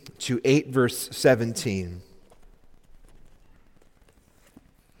to 8, verse 17.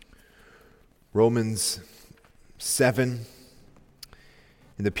 Romans 7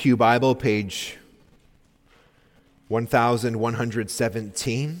 in the Pew Bible, page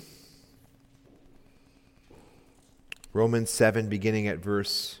 1117. Romans 7, beginning at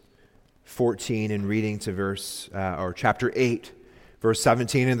verse 14 and reading to chapter 8, verse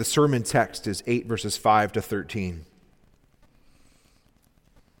 17. And the sermon text is 8 verses 5 to 13.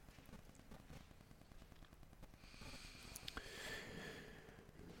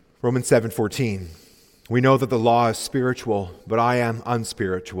 Romans 7:14. We know that the law is spiritual, but I am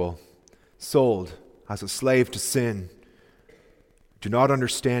unspiritual, sold as a slave to sin. Do not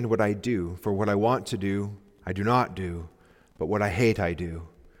understand what I do, for what I want to do, I do not do, but what I hate I do.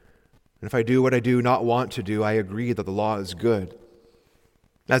 And if I do what I do not want to do, I agree that the law is good.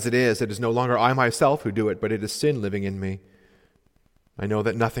 As it is no longer I myself who do it, but it is sin living in me. I know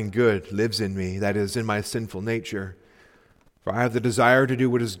that nothing good lives in me, that is, in my sinful nature. For I have the desire to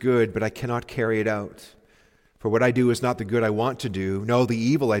do what is good, but I cannot carry it out. For what I do is not the good I want to do. No, the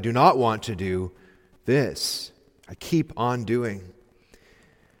evil I do not want to do, this I keep on doing.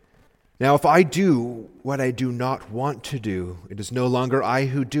 Now, if I do what I do not want to do, it is no longer I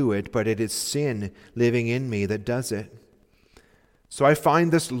who do it, but it is sin living in me that does it. So I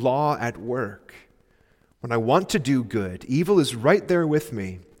find this law at work. When I want to do good, evil is right there with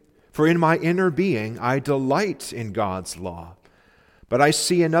me. For in my inner being, I delight in God's law. But I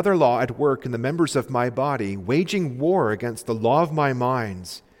see another law at work in the members of my body, waging war against the law of my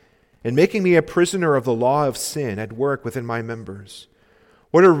minds, and making me a prisoner of the law of sin at work within my members.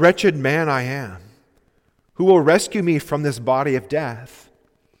 What a wretched man I am! Who will rescue me from this body of death?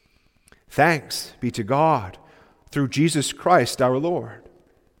 Thanks be to God through Jesus Christ our Lord.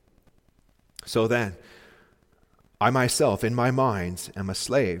 So then, I myself, in my mind, am a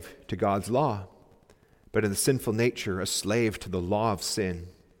slave to God's law, but in the sinful nature, a slave to the law of sin.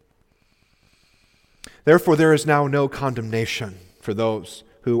 Therefore, there is now no condemnation for those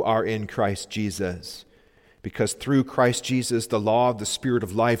who are in Christ Jesus, because through Christ Jesus, the law of the Spirit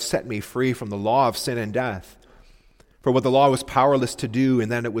of life set me free from the law of sin and death. For what the law was powerless to do,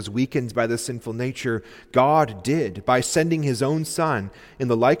 and then it was weakened by the sinful nature, God did by sending his own Son in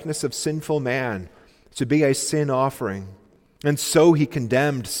the likeness of sinful man, to be a sin offering. And so he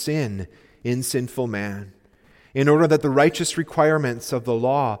condemned sin in sinful man, in order that the righteous requirements of the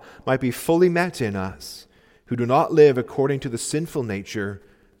law might be fully met in us, who do not live according to the sinful nature,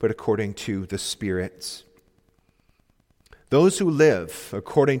 but according to the Spirit. Those who live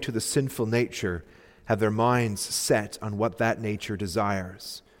according to the sinful nature have their minds set on what that nature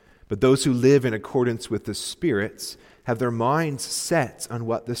desires. But those who live in accordance with the Spirit have their minds set on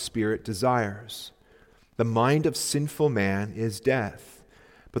what the Spirit desires. The mind of sinful man is death,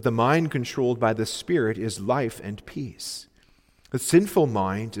 but the mind controlled by the Spirit is life and peace. The sinful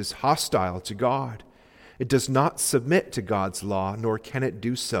mind is hostile to God. It does not submit to God's law, nor can it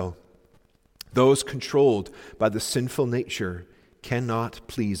do so. Those controlled by the sinful nature cannot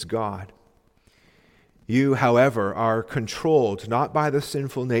please God. You, however, are controlled not by the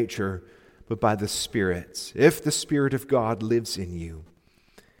sinful nature, but by the Spirit, if the Spirit of God lives in you.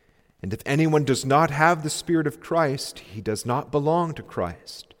 And if anyone does not have the Spirit of Christ, he does not belong to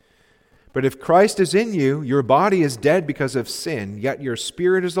Christ. But if Christ is in you, your body is dead because of sin, yet your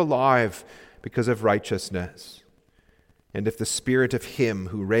spirit is alive because of righteousness. And if the Spirit of him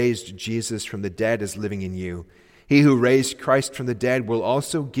who raised Jesus from the dead is living in you, he who raised Christ from the dead will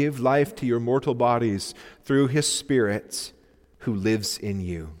also give life to your mortal bodies through his Spirit who lives in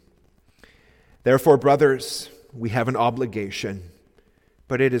you. Therefore, brothers, we have an obligation,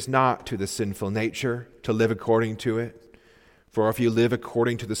 but it is not to the sinful nature to live according to it. For if you live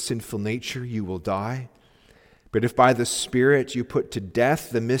according to the sinful nature, you will die. But if by the Spirit you put to death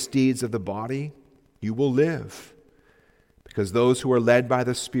the misdeeds of the body, you will live. Because those who are led by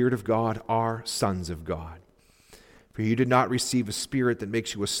the Spirit of God are sons of God. For you did not receive a spirit that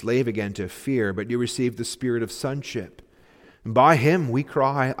makes you a slave again to fear, but you received the Spirit of sonship. And by him we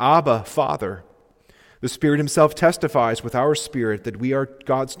cry, Abba, Father. The Spirit himself testifies with our spirit that we are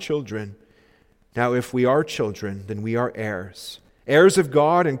God's children. Now if we are children, then we are heirs, heirs of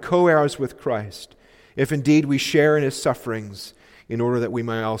God and co-heirs with Christ, if indeed we share in his sufferings, in order that we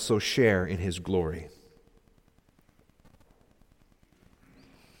may also share in his glory.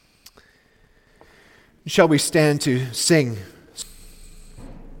 Shall we stand to sing?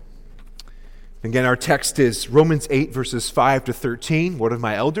 Again, our text is Romans 8, verses 5 to 13. One of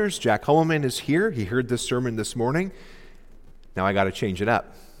my elders, Jack Holloman, is here. He heard this sermon this morning. Now I got to change it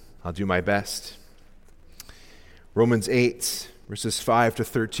up. I'll do my best. Romans 8, Verses 5 to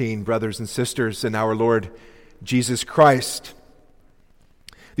 13, brothers and sisters in our Lord Jesus Christ.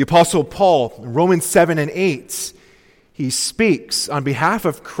 The Apostle Paul, in Romans 7 and 8, he speaks on behalf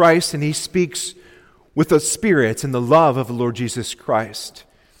of Christ, and he speaks with the Spirit and the love of the Lord Jesus Christ.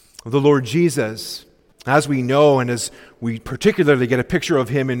 The Lord Jesus, as we know and as we particularly get a picture of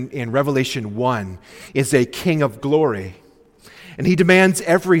him in Revelation 1, is a King of glory. And he demands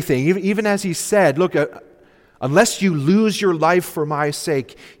everything, even as he said, look, unless you lose your life for my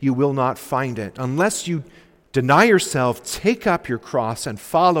sake, you will not find it. Unless you deny yourself, take up your cross, and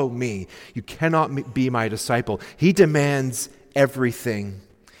follow me, you cannot be my disciple. He demands everything.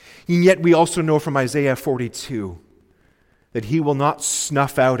 And yet we also know from Isaiah 42 that he will not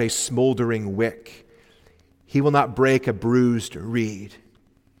snuff out a smoldering wick. He will not break a bruised reed.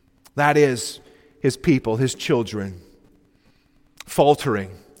 That is his people, his children,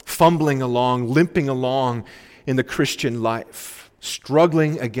 faltering, fumbling along, limping along in the Christian life,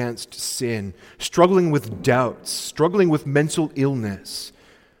 struggling against sin, struggling with doubts, struggling with mental illness,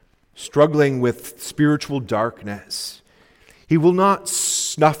 struggling with spiritual darkness. He will not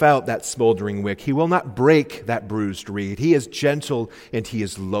snuff out that smoldering wick. He will not break that bruised reed. He is gentle and he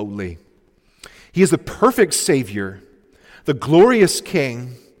is lowly. He is the perfect Savior, the glorious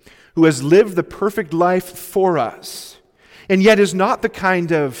King who has lived the perfect life for us, and yet is not the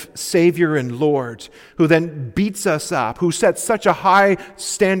kind of Savior and Lord who then beats us up, who sets such a high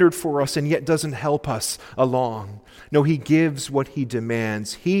standard for us and yet doesn't help us along. No, he gives what he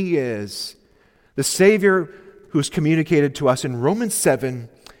demands. He is the Savior who is communicated to us in Romans 7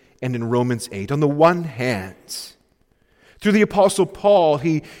 and in Romans 8. On the one hand, through the Apostle Paul,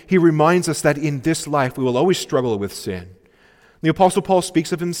 he reminds us that in this life we will always struggle with sin. The Apostle Paul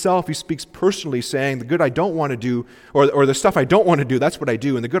speaks of himself. He speaks personally, saying, the good I don't want to do, or the stuff I don't want to do, that's what I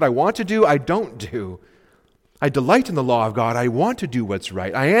do. And the good I want to do, I don't do. I delight in the law of God. I want to do what's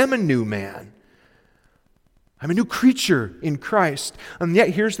right. I am a new man. I'm a new creature in Christ. And yet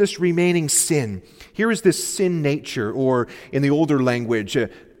here's this remaining sin. Here is this sin nature, or in the older language,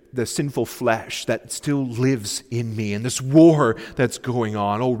 the sinful flesh that still lives in me, and this war that's going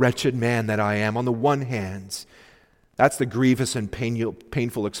on. Oh, wretched man that I am. On the one hand, that's the grievous and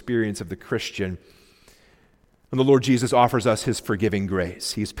painful experience of the Christian. And the Lord Jesus offers us his forgiving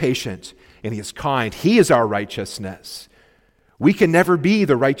grace. He is patient and he is kind. He is our righteousness. We can never be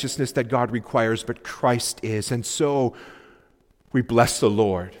the righteousness that God requires, but Christ is. And so we bless the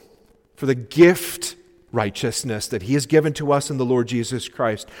Lord for the gift righteousness that he has given to us in the Lord Jesus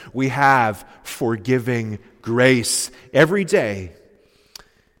Christ. We have forgiving grace every day,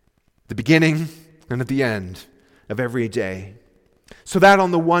 the beginning and at the end of every day. So that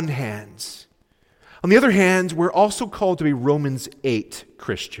on the one hand. On the other hand, we're also called to be Romans 8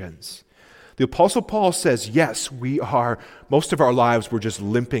 Christians. The Apostle Paul says, yes, we are, most of our lives we're just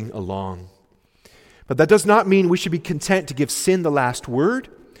limping along. But that does not mean we should be content to give sin the last word.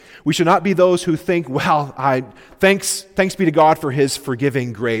 We should not be those who think, well, thanks be to God for his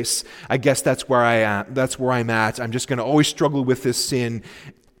forgiving grace. I guess that's where I am. That's where I'm at. I'm just going to always struggle with this sin.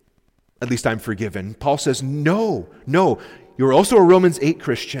 At least I'm forgiven. Paul says, no, you're also a Romans 8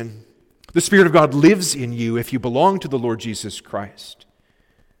 Christian. The Spirit of God lives in you if you belong to the Lord Jesus Christ.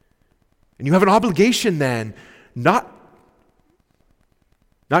 And you have an obligation then, not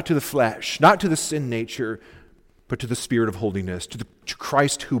to the flesh, not to the sin nature, but to the Spirit of holiness, to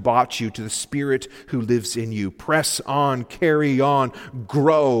Christ who bought you, to the Spirit who lives in you. Press on, carry on,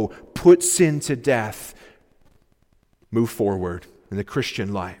 grow, put sin to death, move forward in the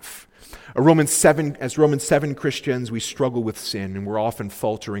Christian life. As Romans 7 Christians, we struggle with sin and we're often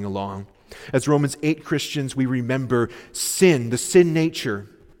faltering along. As Romans 8 Christians, we remember sin, the sin nature,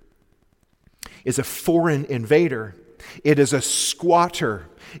 is a foreign invader. It is a squatter.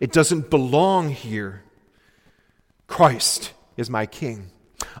 It doesn't belong here. Christ is my King.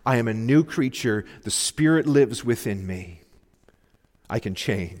 I am a new creature. The Spirit lives within me. I can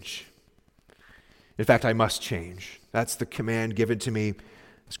change. In fact, I must change. That's the command given to me.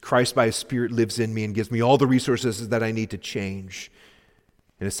 As Christ by his Spirit lives in me and gives me all the resources that I need to change.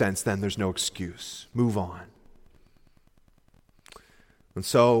 In a sense, then there's no excuse. Move on. And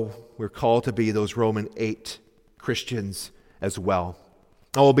so we're called to be those Roman 8 Christians as well.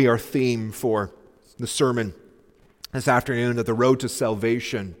 That will be our theme for the sermon this afternoon, that the road to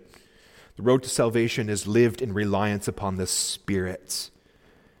salvation. The road to salvation is lived in reliance upon the Spirit.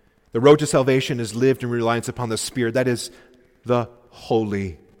 The road to salvation is lived in reliance upon the Spirit. That is the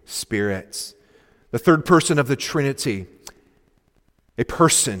Holy Spirit. The third person of the Trinity. A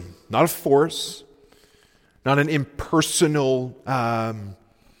person, not a force, not an impersonal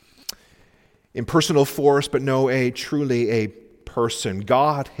force, but no, truly a person,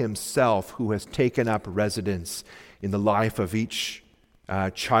 God himself, who has taken up residence in the life of each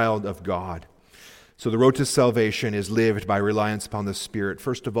child of God. So the road to salvation is lived by reliance upon the Spirit.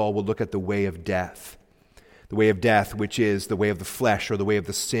 First of all, we'll look at the way of death. The way of death, which is the way of the flesh or the way of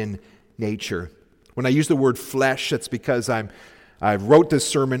the sin nature. When I use the word flesh, that's because I wrote this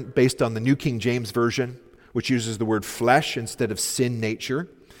sermon based on the New King James Version, which uses the word flesh instead of sin nature.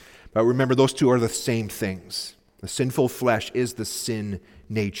 But remember, those two are the same things. The sinful flesh is the sin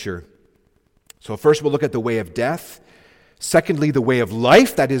nature. So first we'll look at the way of death. Secondly, the way of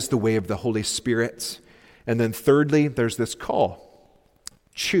life, that is the way of the Holy Spirit. And then thirdly, there's this call.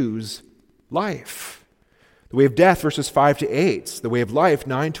 Choose life. The way of death, verses 5 to 8. The way of life,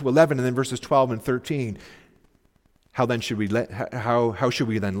 9 to 11. And then verses 12 and 13. How should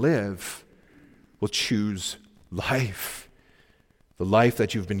we then live? We'll choose life. The life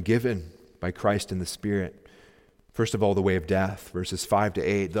that you've been given by Christ in the Spirit. First of all, the way of death, verses 5 to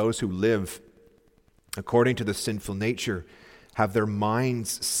 8. Those who live according to the sinful nature have their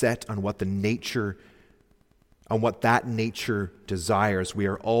minds set on what that nature desires. We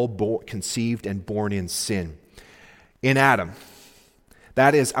are all conceived and born in sin. In Adam,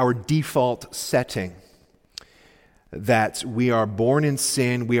 that is our default setting. That we are born in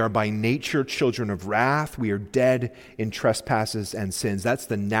sin, we are by nature children of wrath, we are dead in trespasses and sins. That's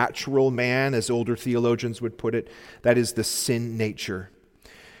the natural man, as older theologians would put it. That is the sin nature.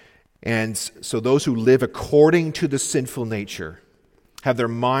 And so those who live according to the sinful nature have their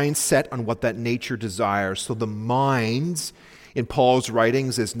minds set on what that nature desires. So the minds in Paul's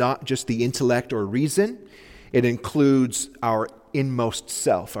writings is not just the intellect or reason. It includes our inmost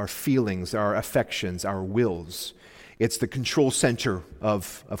self, our feelings, our affections, our wills. It's the control center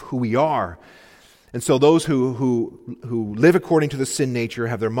of who we are. And so those who live according to the sin nature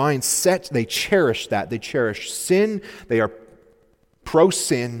have their minds set. They cherish that. They cherish sin. They are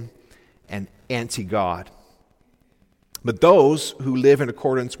pro-sin and anti-God. But those who live in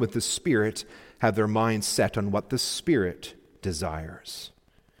accordance with the Spirit have their minds set on what the Spirit desires.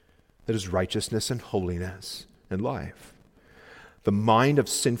 That is righteousness and holiness and life. The mind of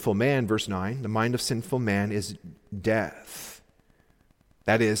sinful man, verse 9, the mind of sinful man is death.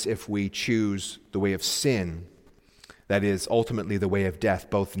 That is, if we choose the way of sin, that is ultimately the way of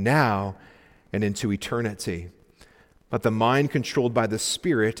death, both now and into eternity. But the mind controlled by the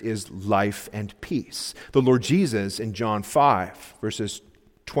Spirit is life and peace. The Lord Jesus in John 5, verses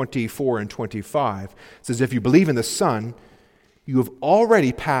 24 and 25, says, if you believe in the Son, you have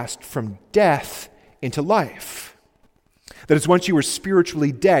already passed from death into life. That is, once you were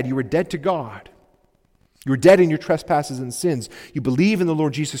spiritually dead, you were dead to God. You were dead in your trespasses and sins. You believe in the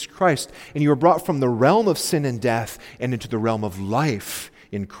Lord Jesus Christ, and you were brought from the realm of sin and death and into the realm of life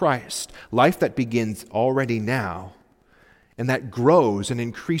in Christ. Life that begins already now, and that grows and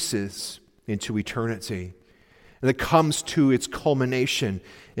increases into eternity. And that comes to its culmination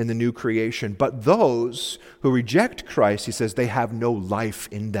in the new creation. But those who reject Christ, he says, they have no life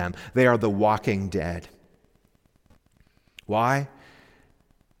in them. They are the walking dead. Why?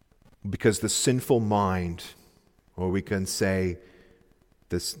 Because the sinful mind, or we can say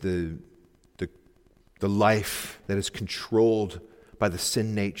the life that is controlled by the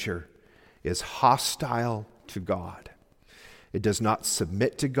sin nature, is hostile to God. It does not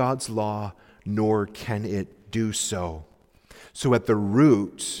submit to God's law, nor can it do so. So at the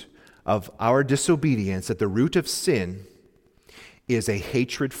root of our disobedience, at the root of sin, is a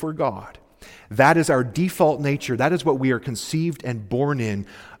hatred for God. That is our default nature. That is what we are conceived and born in,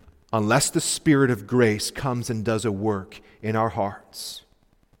 unless the Spirit of grace comes and does a work in our hearts.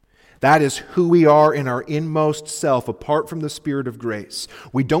 That is who we are in our inmost self, apart from the Spirit of grace.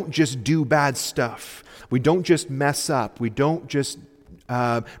 We don't just do bad stuff. We don't just mess up. We don't just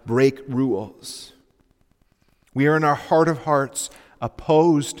break rules. We are in our heart of hearts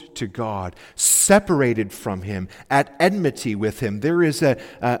opposed to God, separated from Him, at enmity with Him. There is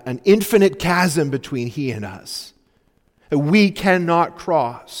an infinite chasm between He and us that we cannot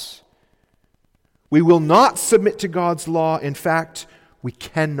cross. We will not submit to God's law. In fact, we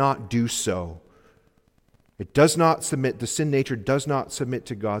cannot do so. It does not submit, the sin nature does not submit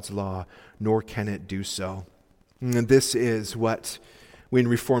to God's law, nor can it do so. And this is what we in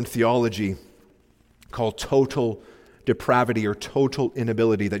Reformed theology call total depravity or total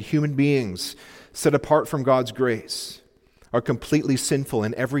inability, that human beings set apart from God's grace are completely sinful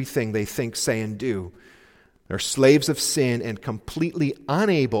in everything they think, say, and do. They're slaves of sin and completely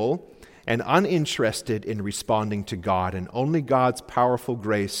unable and uninterested in responding to God, and only God's powerful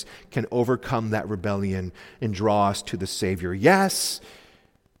grace can overcome that rebellion and draw us to the Savior. Yes,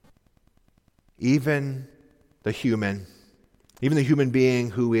 even the human Even the human being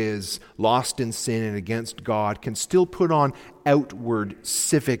who is lost in sin and against God can still put on outward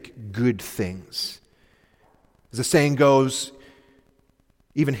civic good things. As the saying goes,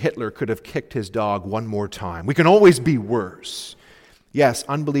 even Hitler could have kicked his dog one more time. We can always be worse. Yes,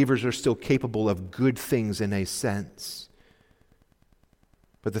 unbelievers are still capable of good things in a sense.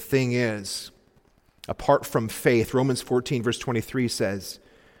 But the thing is, apart from faith, Romans 14 verse 23 says,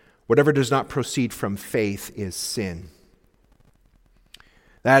 whatever does not proceed from faith is sin.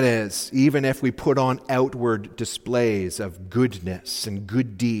 That is, even if we put on outward displays of goodness and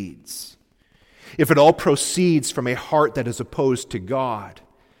good deeds, if it all proceeds from a heart that is opposed to God.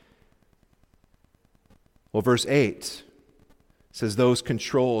 Well, verse 8 says those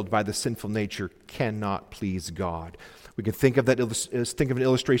controlled by the sinful nature cannot please God. We can think of an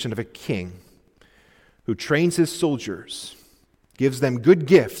illustration of a king who trains his soldiers, gives them good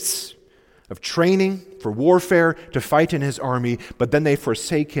gifts of training for warfare to fight in his army, but then they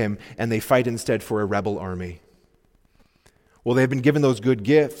forsake him and they fight instead for a rebel army. Well, they've been given those good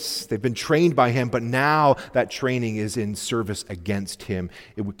gifts. They've been trained by him, but now that training is in service against him.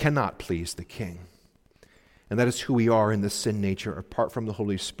 It cannot please the king. And that is who we are in the sin nature apart from the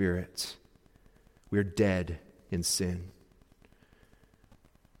Holy Spirit. We are dead in sin.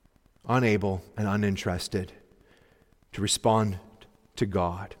 Unable and uninterested to respond to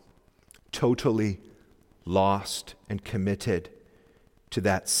God. Totally lost and committed to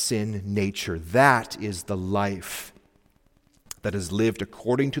that sin nature. That is the life that is lived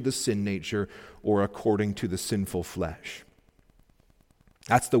according to the sin nature or according to the sinful flesh.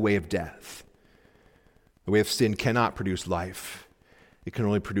 That's the way of death. The way of sin cannot produce life. It can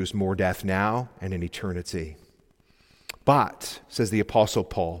only produce more death now and in eternity. But, says the Apostle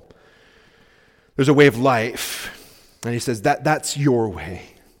Paul, there's a way of life, and he says that's your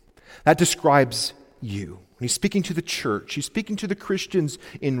way. That describes you. When he's speaking to the church, he's speaking to the Christians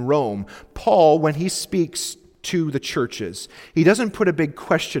in Rome. Paul, when he speaks to the churches, he doesn't put a big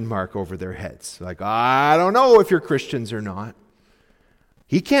question mark over their heads. Like, I don't know if you're Christians or not.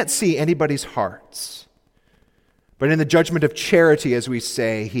 He can't see anybody's hearts. But in the judgment of charity, as we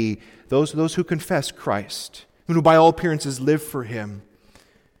say, those who confess Christ, and who by all appearances live for him,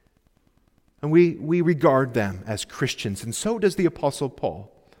 and we regard them as Christians, and so does the Apostle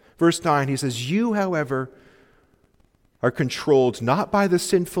Paul. Verse 9, he says, you, however, are controlled not by the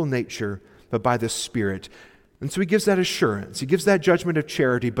sinful nature, but by the Spirit. And so he gives that assurance. He gives that judgment of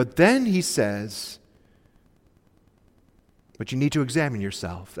charity. But then he says, but you need to examine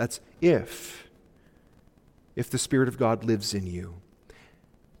yourself. That's if the Spirit of God lives in you.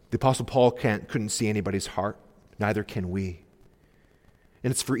 The Apostle Paul couldn't see anybody's heart. Neither can we. And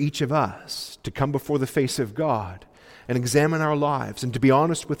it's for each of us to come before the face of God and examine our lives and to be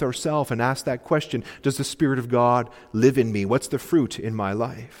honest with ourselves and ask that question, does the Spirit of God live in me? What's the fruit in my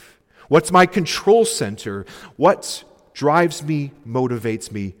life? What's my control center? What drives me,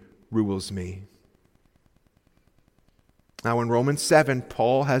 motivates me, rules me? Now in Romans 7,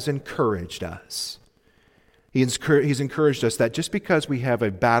 Paul has encouraged us. He's encouraged us that just because we have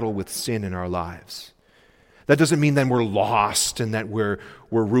a battle with sin in our lives, that doesn't mean then we're lost and that we're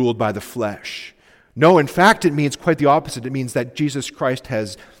ruled by the flesh. No, in fact, it means quite the opposite. It means that Jesus Christ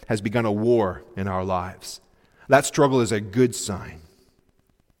has begun a war in our lives. That struggle is a good sign.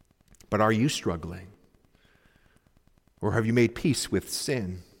 But are you struggling? Or have you made peace with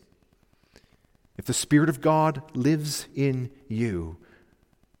sin? If the Spirit of God lives in you,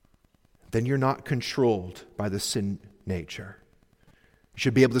 then you're not controlled by the sin nature. You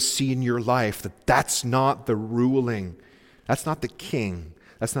should be able to see in your life that that's not the ruling, that's not the king,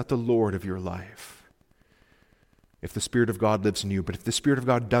 that's not the Lord of your life. If the Spirit of God lives in you, but if the Spirit of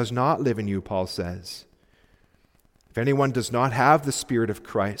God does not live in you, Paul says, if anyone does not have the Spirit of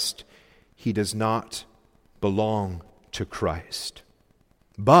Christ, he does not belong to Christ.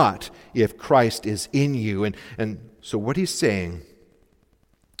 But if Christ is in you, and so what he's saying,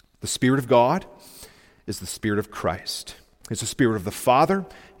 the Spirit of God is the Spirit of Christ. He's the Spirit of the Father.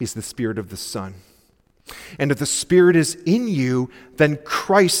 He's the Spirit of the Son. And if the Spirit is in you, then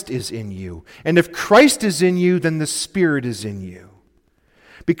Christ is in you. And if Christ is in you, then the Spirit is in you.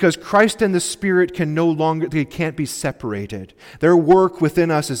 Because Christ and the Spirit they can't be separated. Their work within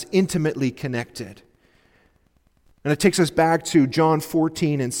us is intimately connected. And it takes us back to John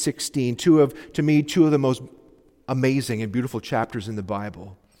 14 and 16, two of the most amazing and beautiful chapters in the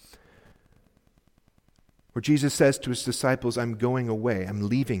Bible, where Jesus says to his disciples, I'm going away, I'm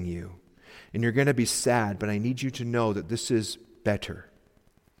leaving you, and you're going to be sad, but I need you to know that this is better.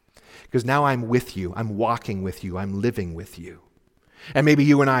 Because now I'm with you, I'm walking with you, I'm living with you. And maybe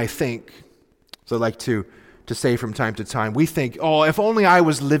you and I think, so I like to to say from time to time. We think, oh, if only I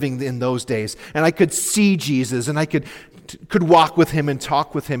was living in those days and I could see Jesus and I could walk with him and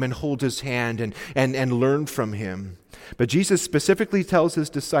talk with him and hold his hand and learn from him. But Jesus specifically tells his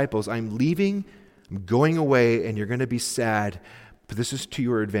disciples, I'm leaving, I'm going away, and you're going to be sad, but this is to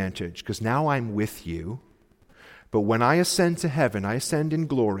your advantage because now I'm with you. But when I ascend to heaven, I ascend in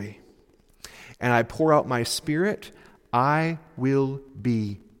glory, and I pour out my Spirit, I will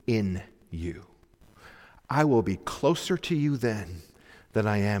be in you. I will be closer to you then than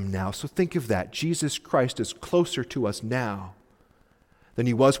I am now. So think of that. Jesus Christ is closer to us now than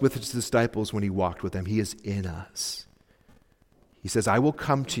he was with his disciples when he walked with them. He is in us. He says, I will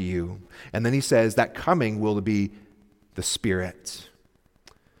come to you. And then he says that coming will be the Spirit.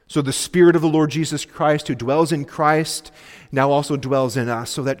 So the Spirit of the Lord Jesus Christ, who dwells in Christ, now also dwells in us,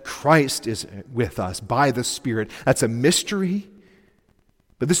 so that Christ is with us by the Spirit. That's a mystery.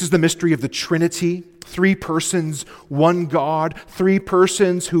 But this is the mystery of the Trinity. 3 persons, one God, 3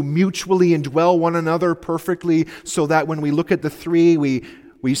 persons who mutually indwell one another perfectly, so that when we look at the 3,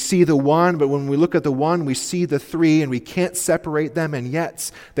 we see the one, but when we look at the one, we see the 3, and we can't separate them, and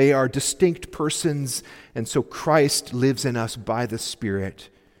yet they are distinct persons, and so Christ lives in us by the Spirit.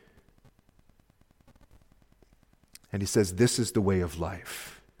 And he says, this is the way of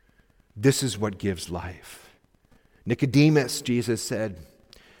life. This is what gives life. Nicodemus, Jesus said,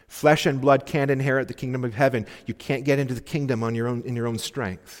 flesh and blood can't inherit the kingdom of heaven. You can't get into the kingdom in your own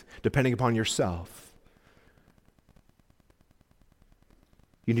strength, depending upon yourself.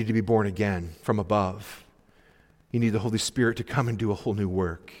 You need to be born again from above. You need the Holy Spirit to come and do a whole new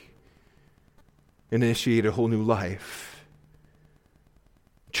work, initiate a whole new life.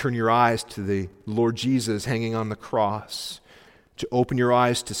 Turn your eyes to the Lord Jesus hanging on the cross, to open your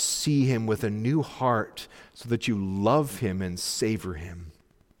eyes to see him with a new heart so that you love him and savor him.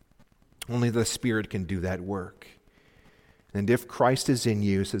 Only the Spirit can do that work. And if Christ is in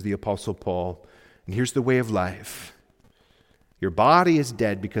you, says the Apostle Paul, and here's the way of life. Your body is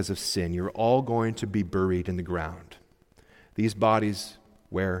dead because of sin. You're all going to be buried in the ground. These bodies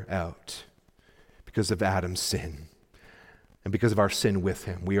wear out because of Adam's sin. And because of our sin with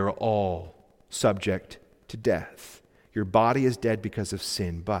him, we are all subject to death. Your body is dead because of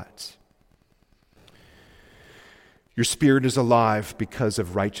sin, but your spirit is alive because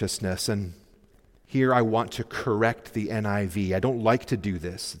of righteousness. And here I want to correct the NIV. I don't like to do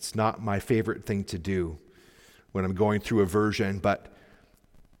this. It's not my favorite thing to do when I'm going through a version, but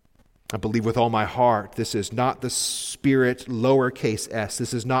I believe with all my heart this is not the spirit, lowercase s.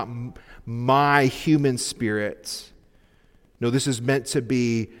 This is not my human spirit. No, this is meant to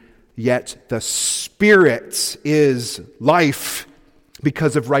be, yet the Spirit is life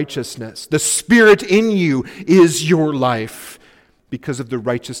because of righteousness. The Spirit in you is your life because of the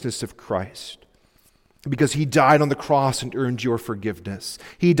righteousness of Christ. Because he died on the cross and earned your forgiveness.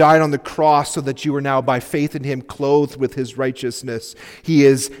 He died on the cross so that you are now by faith in him clothed with his righteousness. He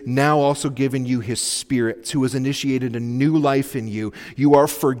is now also given you his Spirit, who has initiated a new life in you. You are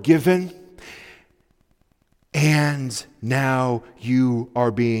forgiven. And now you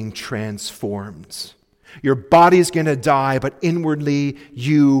are being transformed. Your body is going to die, but inwardly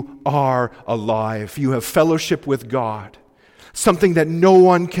you are alive. You have fellowship with God, something that no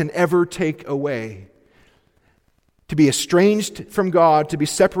one can ever take away. To be estranged from God, to be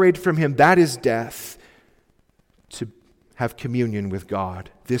separated from him, that is death. To have communion with God,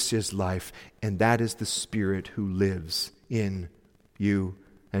 this is life, and that is the Spirit who lives in you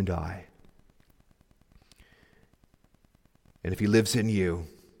and I. And if he lives in you,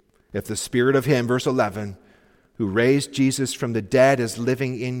 if the Spirit of him, verse 11, who raised Jesus from the dead is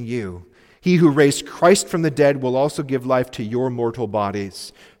living in you, he who raised Christ from the dead will also give life to your mortal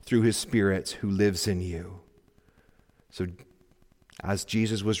bodies through his Spirit who lives in you. So as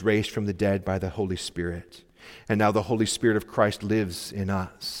Jesus was raised from the dead by the Holy Spirit, and now the Holy Spirit of Christ lives in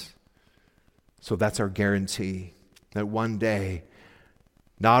us. So that's our guarantee that one day,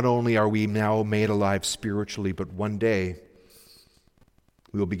 not only are we now made alive spiritually, but one day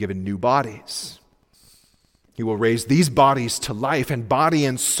we will be given new bodies. He will raise these bodies to life, and body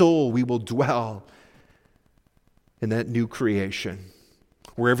and soul we will dwell in that new creation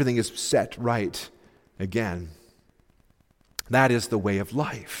where everything is set right again. That is the way of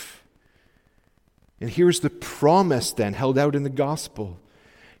life. And here's the promise then held out in the gospel.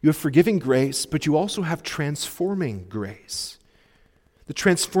 You have forgiving grace, but you also have transforming grace. The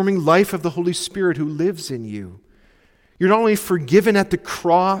transforming life of the Holy Spirit who lives in you. You're not only forgiven at the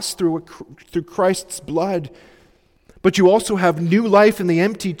cross through Christ's blood, but you also have new life in the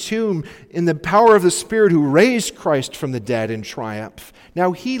empty tomb in the power of the Spirit who raised Christ from the dead in triumph.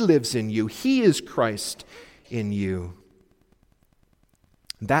 Now he lives in you. He is Christ in you.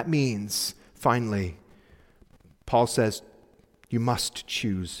 That means, finally, Paul says, you must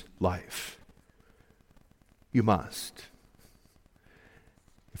choose life. You must.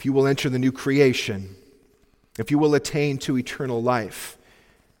 If you will enter the new creation, if you will attain to eternal life,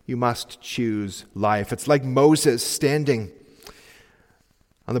 you must choose life. It's like Moses standing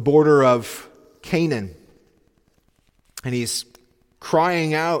on the border of Canaan, and he's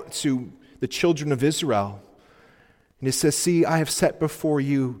crying out to the children of Israel. And he says, see, I have set before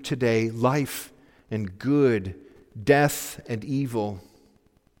you today life and good, death and evil.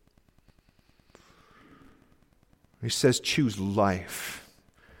 He says, choose life,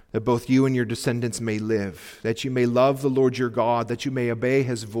 that both you and your descendants may live, that you may love the Lord your God, that you may obey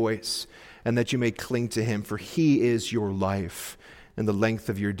his voice, and that you may cling to him, for he is your life and the length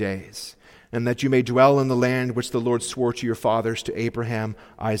of your days, and that you may dwell in the land which the Lord swore to your fathers, to Abraham,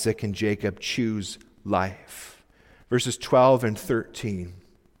 Isaac, and Jacob. Choose life. Verses 12 and 13.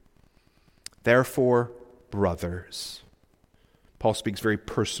 Therefore, brothers. Paul speaks very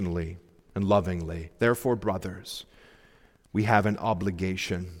personally and lovingly. Therefore, brothers, we have an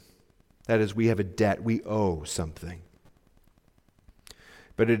obligation. That is, we have a debt. We owe something.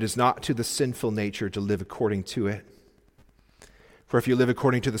 But it is not to the sinful nature to live according to it. For if you live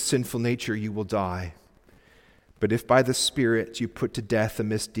according to the sinful nature, you will die. But if by the Spirit you put to death the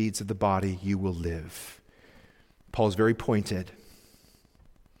misdeeds of the body, you will live. Paul is very pointed.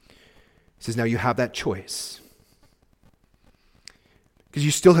 He says, now you have that choice. Because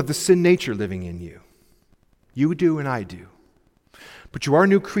you still have the sin nature living in you. You do and I do. But you are a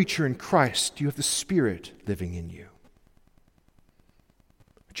new creature in Christ. You have the Spirit living in you.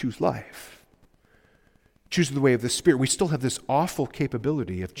 Choose life. Choose the way of the Spirit. We still have this awful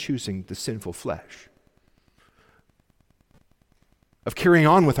capability of choosing the sinful flesh, of carrying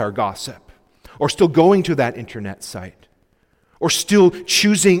on with our gossip, or still going to that internet site, or still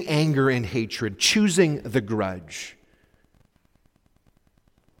choosing anger and hatred, choosing the grudge,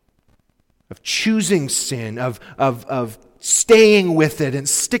 of choosing sin, of staying with it and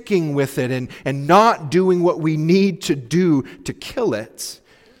sticking with it and not doing what we need to do to kill it.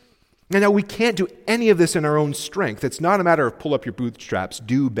 And now we can't do any of this in our own strength. It's not a matter of pull up your bootstraps,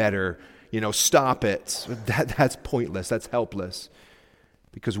 do better, stop it. That's pointless, that's helpless.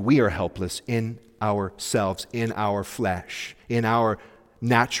 Because we are helpless in ourselves, in our flesh, in our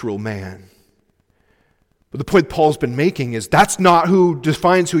natural man. But the point Paul's been making is that's not who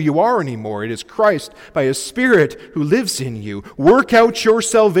defines who you are anymore. It is Christ by his Spirit who lives in you. Work out your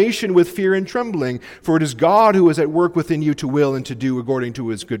salvation with fear and trembling, for it is God who is at work within you to will and to do according to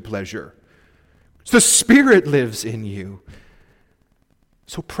his good pleasure. So the Spirit lives in you.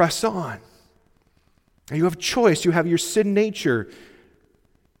 So press on. And you have a choice. You have your sin nature.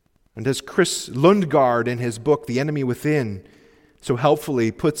 And as Chris Lundgaard in his book, The Enemy Within, so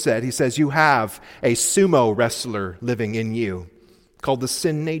helpfully puts it, he says, you have a sumo wrestler living in you called the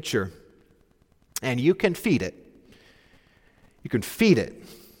sin nature. And you can feed it. You can feed it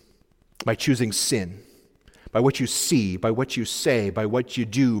by choosing sin, by what you see, by what you say, by what you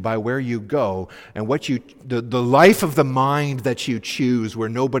do, by where you go, and the life of the mind that you choose where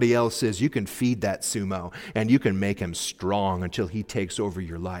nobody else is. You can feed that sumo, and you can make him strong until he takes over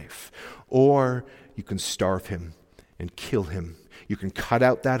your life. Or you can starve him and kill him. You can cut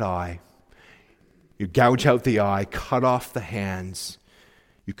out that eye. You gouge out the eye, cut off the hands.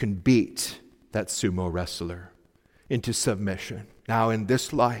 You can beat that sumo wrestler into submission. Now in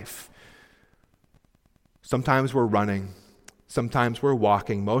this life, sometimes we're running, sometimes we're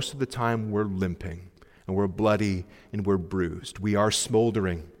walking, most of the time we're limping, and we're bloody and we're bruised. We are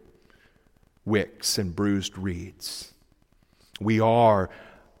smoldering wicks and bruised reeds. We are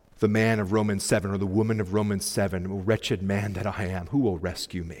the man of Romans 7 or the woman of Romans 7, "O wretched man that I am, who will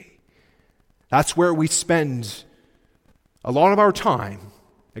rescue me?" That's where we spend a lot of our time,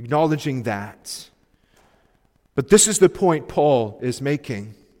 acknowledging that. But this is the point Paul is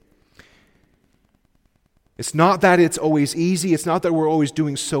making. It's not that it's always easy, it's not that we're always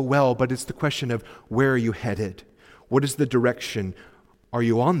doing so well, but it's the question of where are you headed? What is the direction? Are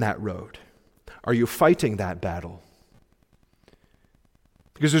you on that road? Are you fighting that battle?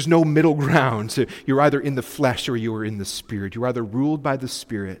 Because there's no middle ground. So you're either in the flesh or you are in the Spirit. You're either ruled by the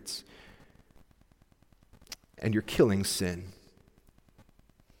Spirit and you're killing sin.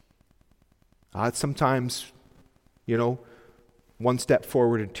 It's sometimes, one step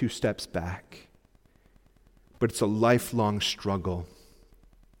forward and 2 steps back. But it's a lifelong struggle.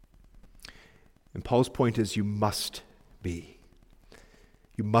 And Paul's point is you must be.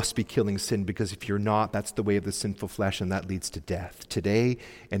 You must be killing sin, because if you're not, that's the way of the sinful flesh, and that leads to death today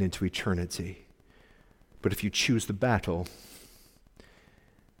and into eternity. But if you choose the battle,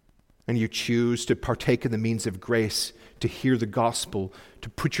 and you choose to partake in the means of grace, to hear the gospel, to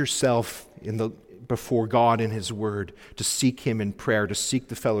put yourself before God in His Word, to seek Him in prayer, to seek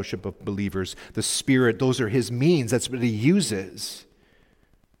the fellowship of believers, the Spirit, those are His means. That's what He uses.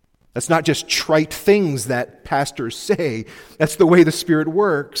 That's not just trite things that pastors say. That's the way the Spirit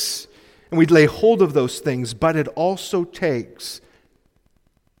works. And we lay hold of those things, but it also takes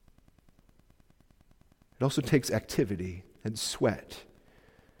activity and sweat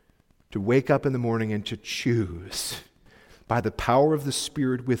to wake up in the morning and to choose by the power of the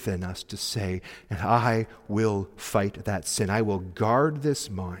Spirit within us to say, and I will fight that sin. I will guard this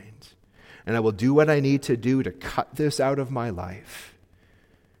mind, and I will do what I need to do to cut this out of my life,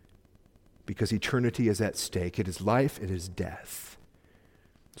 because eternity is at stake. It is life, it is death.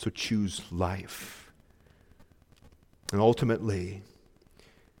 So choose life. And ultimately,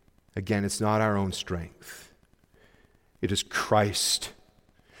 again, it's not our own strength. It is Christ.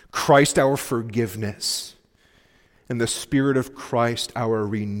 Christ, our forgiveness, and the Spirit of Christ, our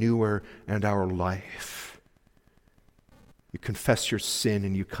renewer and our life. You confess your sin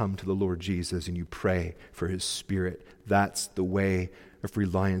and you come to the Lord Jesus and you pray for His Spirit. That's the way of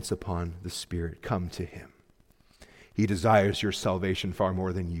reliance upon the Spirit. Come to Him. He desires your salvation far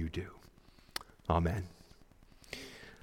more than you do. Amen.